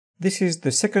This is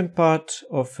the second part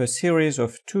of a series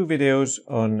of 2 videos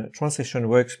on Translation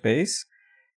Workspace.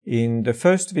 In the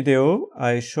first video,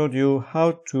 I showed you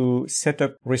how to set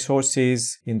up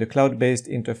resources in the cloud-based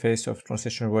interface of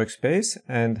Translation Workspace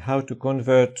and how to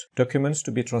convert documents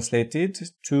to be translated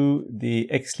to the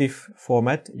XLIFF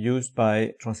format used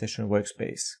by Translation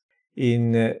Workspace.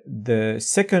 In the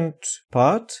second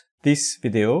part, this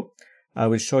video, I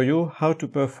will show you how to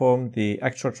perform the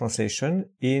actual translation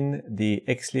in the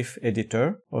XLIFF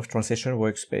editor of Translation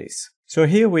Workspace. So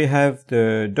here we have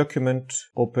the document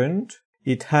opened.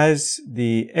 It has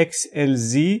the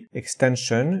XLZ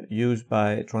extension used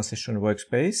by Translation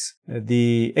Workspace.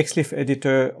 The XLIFF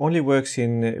editor only works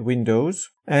in Windows,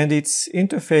 and its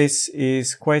interface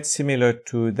is quite similar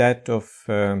to that of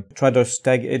Trados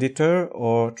Tag Editor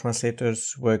or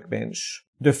Translator's Workbench.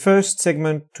 The first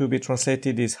segment to be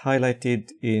translated is highlighted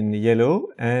in yellow,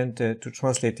 and to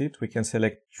translate it, we can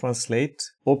select Translate,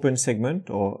 Open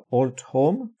Segment or Alt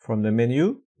Home from the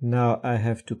menu. Now I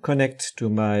have to connect to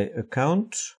my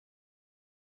account.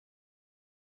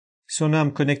 So now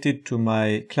I'm connected to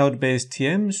my cloud-based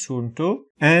TM, Suunto,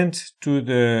 and to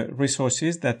the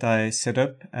resources that I set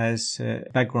up as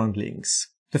background links.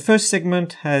 The first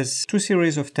segment has 2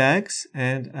 series of tags,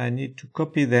 and I need to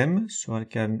copy them, so I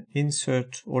can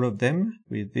insert all of them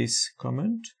with this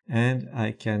command, and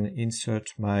I can insert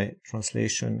my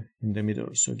translation in the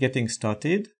middle. So getting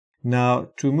started.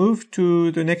 Now, to move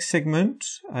to the next segment,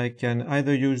 I can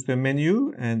either use the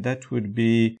menu, and that would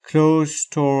be Close,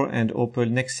 Store, and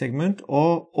Open Next Segment,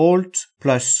 or Alt+.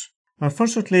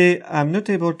 Unfortunately, I'm not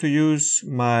able to use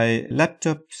my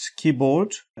laptop's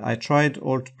keyboard. I tried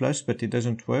Alt+, but it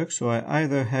doesn't work, so I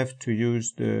either have to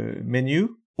use the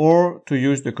menu or to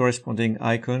use the corresponding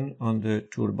icon on the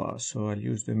toolbar. So I'll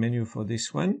use the menu for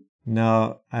this one.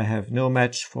 Now I have no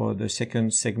match for the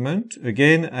second segment.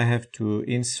 Again, I have to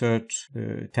insert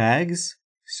the tags.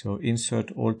 So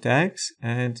insert all tags,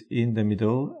 and in the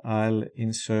middle I'll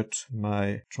insert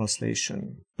my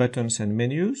translation, buttons and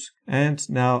menus. And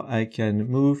now I can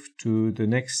move to the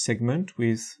next segment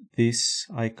with this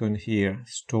icon here,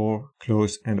 Store,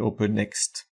 Close and Open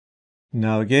Next.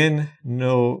 Now again,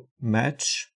 no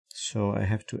match. So I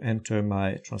have to enter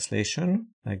my translation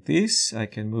like this. I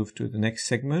can move to the next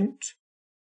segment.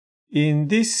 In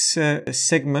this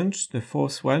segment, the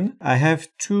fourth one, I have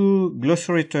 2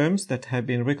 glossary terms that have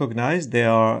been recognized. They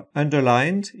are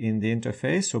underlined in the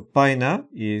interface. So Paina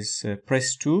is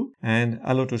press to, and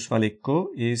Alotus Valikko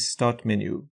is start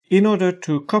menu. In order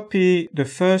to copy the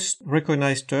first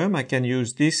recognized term, I can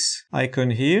use this icon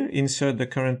here, insert the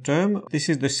current term. This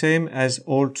is the same as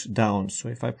Alt down. So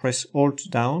if I press Alt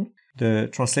down, the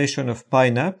translation of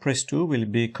Paina, press 2, will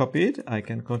be copied. I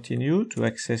can continue to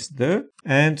access the.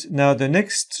 And now the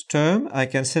next term, I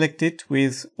can select it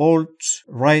with Alt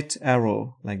right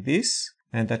arrow like this,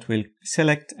 and that will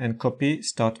select and copy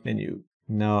start menu.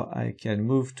 Now I can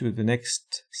move to the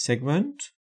next segment.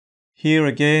 Here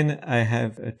again, I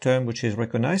have a term which is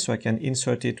recognized, so I can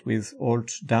insert it with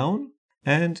Alt down,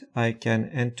 and I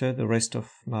can enter the rest of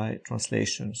my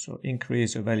translation. So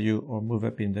increase a value or move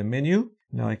up in the menu.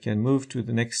 Now I can move to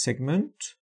the next segment.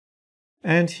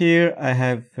 And here I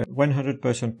have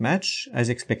 100% match as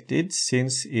expected,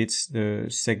 since it's the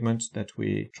segment that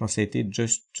we translated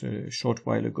just a short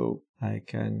while ago. I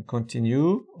can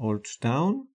continue, Alt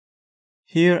down.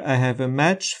 Here I have a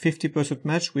match, 50%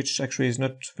 match, which actually is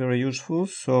not very useful.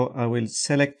 So I will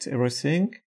select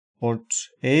everything, Alt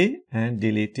A, and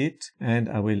delete it, and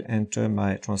I will enter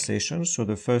my translation. So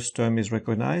the first term is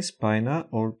recognized, Paina,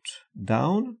 Alt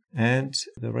down, and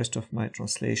the rest of my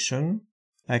translation.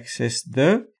 Access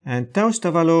the. And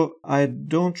Taustavalo, I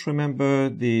don't remember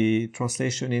the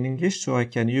translation in English, so I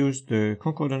can use the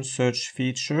concordance search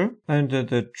feature. Under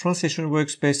the Translation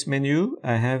Workspace menu,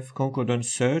 I have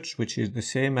concordance search, which is the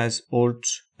same as Alt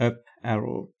up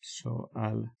arrow. So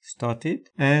I'll start it.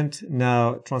 And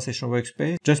now Translation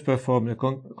Workspace just perform the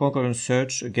concordance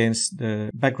search against the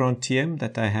background TM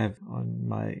that I have on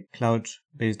my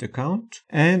cloud-based account.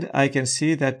 And I can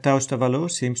see that Taustavalo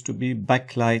seems to be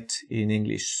backlight in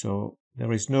English. So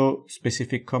there is no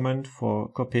specific command for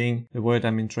copying the word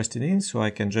I'm interested in. So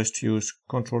I can just use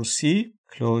Ctrl+C,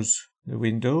 close the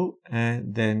window,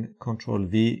 and then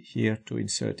Ctrl+V here to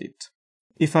insert it.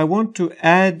 If I want to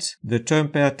add the term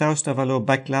pair Taustavalo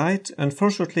backlight,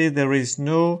 unfortunately there is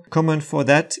no command for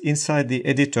that inside the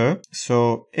editor.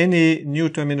 So any new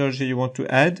terminology you want to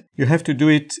add, you have to do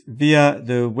it via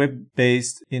the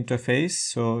web-based interface.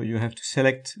 So you have to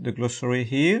select the glossary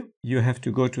here. You have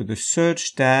to go to the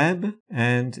search tab,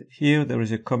 and here there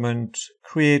is a command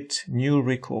create new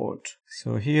record.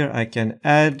 So here I can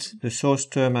add the source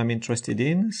term I'm interested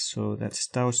in. So that's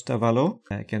Taustavalo.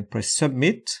 I can press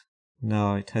submit.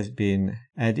 Now it has been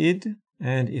added,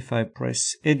 and if I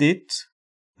press edit,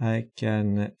 I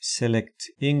can select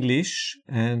English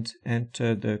and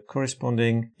enter the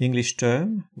corresponding English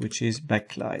term, which is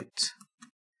backlight,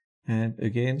 and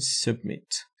again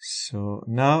submit. So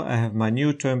now I have my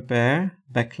new term pair,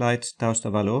 backlight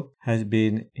Taustavalo, has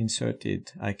been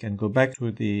inserted. I can go back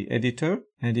to the editor,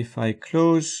 and if I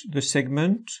close the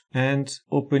segment and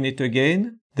open it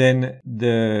again, then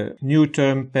the new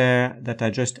term pair that I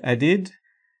just added,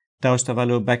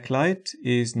 Taustavalo backlight,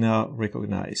 is now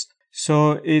recognized.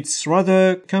 So it's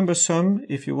rather cumbersome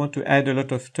if you want to add a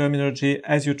lot of terminology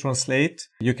as you translate.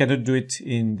 You cannot do it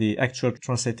in the actual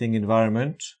translating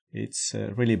environment. It's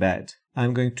really bad.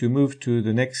 I'm going to move to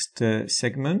the next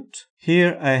segment.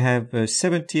 Here I have a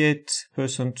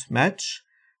 78% match.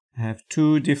 I have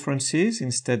two differences.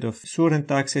 Instead of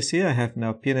suurenta accessi, I have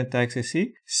now pienenta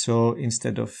accessi. So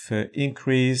instead of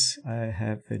increase, I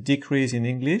have a decrease in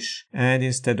English. And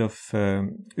instead of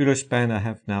ylöspäin, I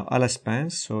have now alaspäin.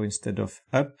 So instead of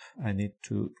up, I need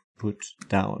to put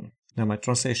down. Now my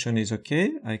translation is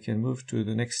okay. I can move to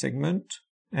the next segment.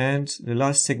 And the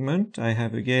last segment, I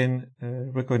have again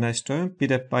a recognized term,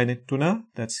 pidä painettuna,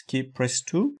 that's keep press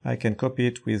 2. I can copy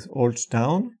it with Alt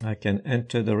down. I can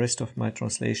enter the rest of my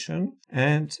translation.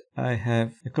 And I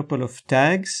have a couple of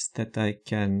tags that I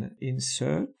can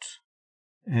insert.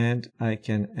 And I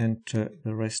can enter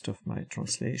the rest of my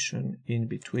translation in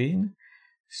between.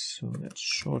 So that's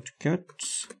shortcut.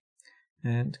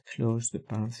 And close the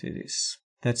parenthesis.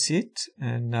 That's it.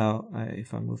 And now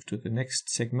if I move to the next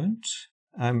segment,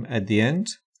 I'm at the end,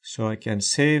 so I can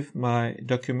save my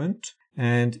document.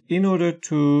 And in order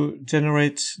to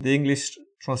generate the English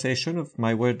translation of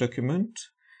my Word document,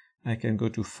 I can go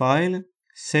to File,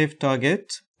 Save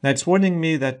Target. Now it's warning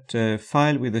me that a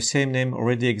file with the same name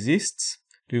already exists.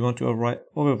 Do you want to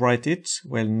overwrite it?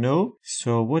 Well, no.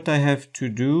 So what I have to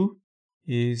do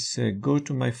is go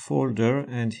to my folder,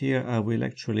 and here I will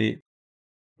actually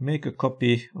make a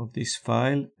copy of this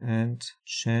file and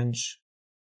change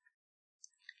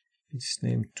its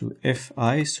name to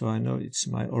FI, so I know it's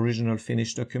my original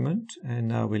finished document. And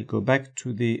now we'll go back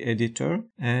to the editor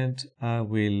and I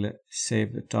will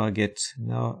save the target.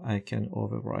 Now I can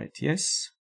overwrite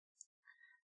yes.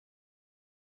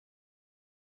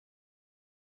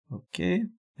 Okay,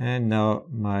 and now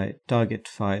my target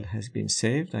file has been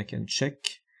saved. I can check.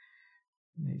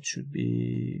 It should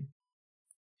be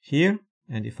here,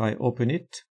 and if I open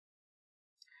it,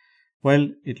 well,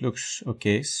 it looks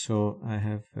okay. So I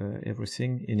have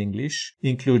everything in English,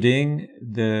 including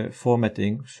the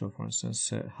formatting. So for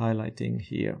instance, highlighting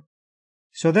here.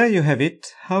 So there you have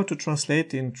it, how to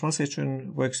translate in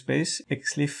Translation Workspace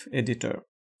XLIFF editor.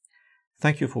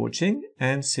 Thank you for watching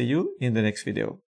and see you in the next video.